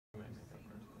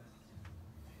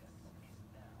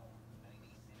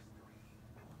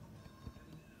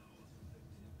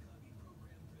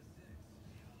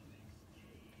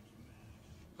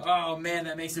Oh, man,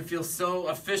 that makes it feel so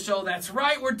official. That's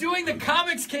right, we're doing the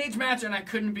Comics Cage match, and I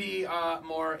couldn't be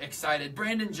more excited.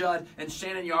 Brandon Judd and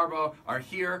Shannon Yarbrough are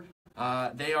here.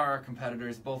 They are our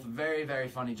competitors, both very, very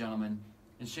funny gentlemen.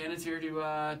 And Shannon's here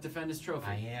to defend his trophy.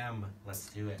 I am. Let's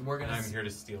do it. I'm here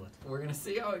to steal it. We're going to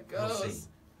see how it goes. We'll see.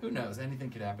 Who knows?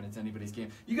 Anything could happen. It's anybody's game.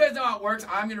 You guys know how it works.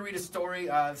 I'm going to read a story,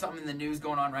 something in the news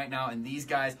going on right now, and these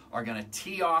guys are going to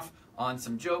tee off on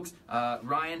some jokes.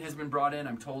 Ryan has been brought in.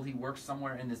 I'm told he works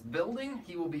somewhere in this building.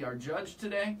 He will be our judge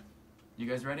today. You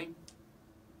guys ready?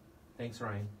 Thanks,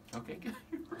 Ryan. Okay, good.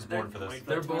 I was born for this.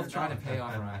 They're both trying to pay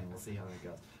off Ryan. We'll see how that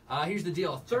goes. Here's the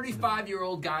deal. A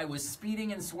 35-year-old guy was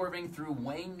speeding and swerving through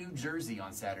Wayne, New Jersey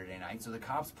on Saturday night, so the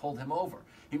cops pulled him over.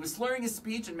 He was slurring his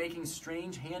speech and making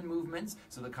strange hand movements,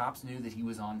 so the cops knew that he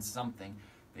was on something.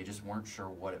 They just weren't sure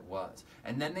what it was.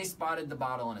 And then they spotted the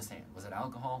bottle in his hand. Was it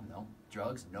alcohol? No.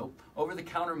 Drugs? Nope.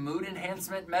 Over-the-counter mood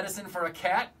enhancement medicine for a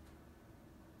cat?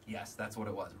 Yes, that's what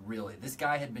it was, really. This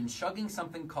guy had been chugging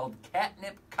something called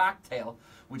catnip cocktail,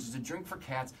 which is a drink for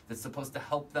cats that's supposed to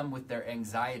help them with their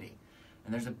anxiety.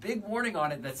 And there's a big warning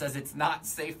on it that says it's not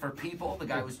safe for people. The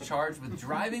guy was charged with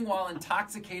driving while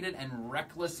intoxicated and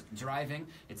reckless driving.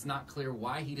 It's not clear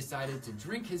why he decided to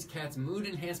drink his cat's mood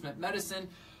enhancement medicine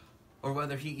or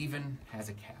whether he even has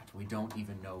a cat. We don't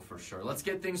even know for sure. Let's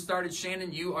get things started.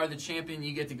 Shannon, you are the champion.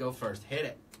 You get to go first. Hit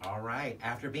it. All right.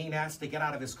 After being asked to get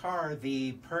out of his car,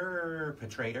 the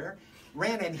perpetrator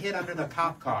ran and hid under the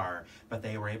cop car, but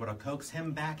they were able to coax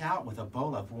him back out with a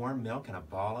bowl of warm milk and a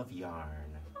ball of yarn.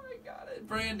 I got it.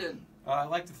 Brandon. I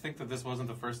like to think that this wasn't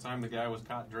the first time the guy was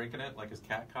caught drinking it, like his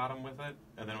cat caught him with it,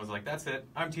 and then was like, that's it,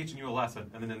 I'm teaching you a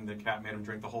lesson. And then the cat made him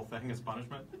drink the whole thing as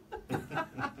punishment.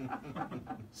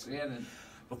 Shannon.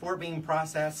 Before being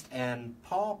processed and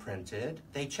paw printed,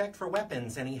 they checked for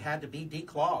weapons and he had to be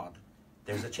declawed.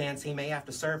 There's a chance he may have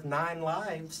to serve 9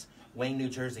 lives. Wayne, New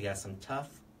Jersey has some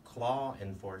tough claw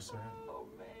enforcement. Oh,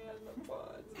 man, the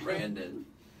fun. Brandon.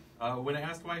 When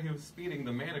asked why he was speeding,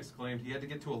 the man exclaimed he had to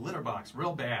get to a litter box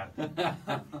real bad.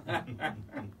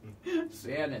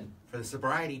 Shannon. For the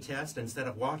sobriety test, instead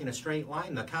of walking a straight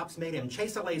line, the cops made him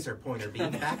chase a laser pointer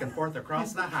beam back and forth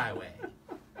across the highway.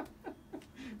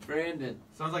 Brandon.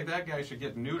 Sounds like that guy should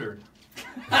get neutered.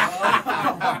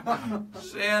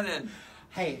 Shannon.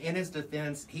 Hey, in his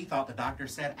defense, he thought the doctor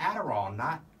said Adderall,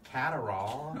 not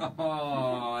Catterall.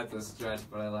 Oh, that's a stretch,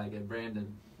 but I like it.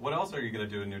 Brandon. What else are you going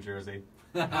to do in New Jersey?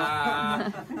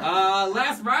 Last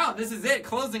round. This is it.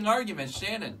 Closing argument.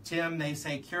 Shannon. Tim, they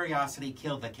say curiosity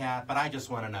killed the cat, but I just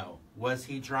want to know, was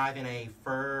he driving a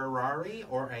Ferrari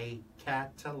or a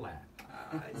Cadillac?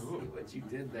 I see what you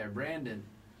did there. Brandon.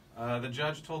 The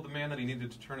judge told the man that he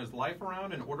needed to turn his life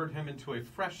around and ordered him into a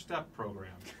Fresh Step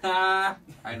program. I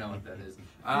know what that is.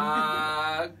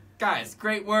 Guys,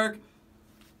 great work.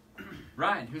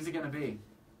 Ryan, who's it going to be?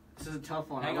 This is a tough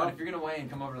one. Hang on, if you're going to weigh in,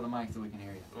 come over to the mic so we can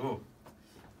hear you. Ooh.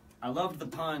 I loved the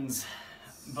puns,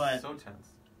 but So tense.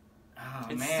 oh,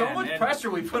 It's man, so much pressure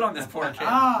we put on this poor kid.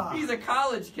 Ah. He's a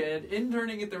college kid,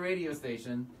 interning at the radio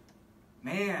station.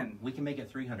 Man, We can make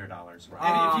it $300, right?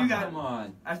 And if you got- come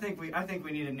on. I think we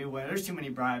need a new way. There's too many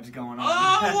bribes going on.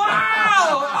 Oh,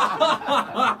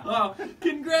 wow!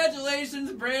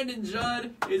 Congratulations, Brandon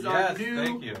Judd is our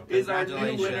new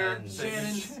winner.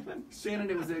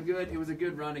 Shannon, it was a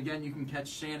good run. Again, you can catch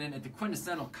Shannon at the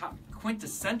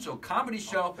Quintessential Comedy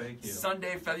Show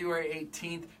Sunday, February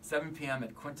 18th, 7 p.m.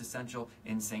 at Quintessential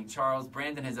in St. Charles.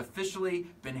 Brandon has officially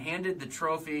been handed the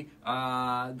trophy.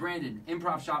 Brandon,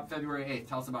 Improv Shop, February 8th.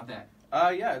 Tell us about that.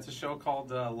 Yeah, it's a show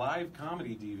called Live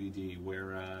Comedy DVD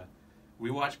where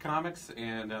we watch comics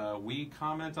and we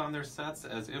comment on their sets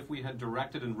as if we had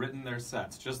directed and written their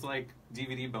sets, just like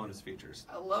DVD bonus features.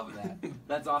 I love that.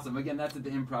 That's awesome. Again, that's at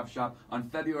the Improv Shop on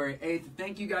February 8th.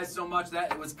 Thank you guys so much.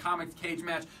 That was Comics Cage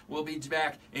Match. We'll be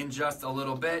back in just a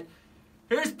little bit.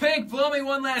 Here's Pink. Blow Me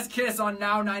One Last Kiss on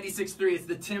Now 96.3. It's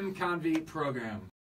the Tim Convy Program.